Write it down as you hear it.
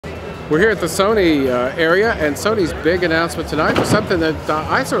We're here at the Sony area, and Sony's big announcement tonight was something that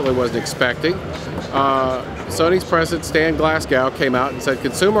I certainly wasn't expecting. Sony's president, Stan Glasgow, came out and said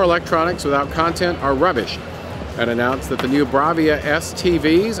consumer electronics without content are rubbish, and announced that the new Bravia S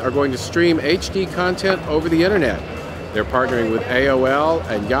TVs are going to stream HD content over the internet. They're partnering with AOL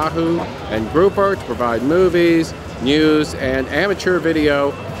and Yahoo and Grouper to provide movies, news, and amateur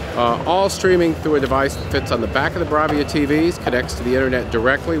video, all streaming through a device that fits on the back of the Bravia TVs, connects to the internet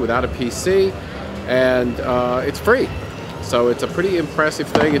directly without a PC, and it's free. So it's a pretty impressive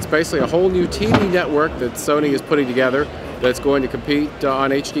thing. It's basically a whole new TV network that Sony is putting together that's going to compete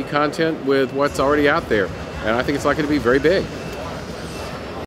on HD content with what's already out there. And I think it's likely to be very big.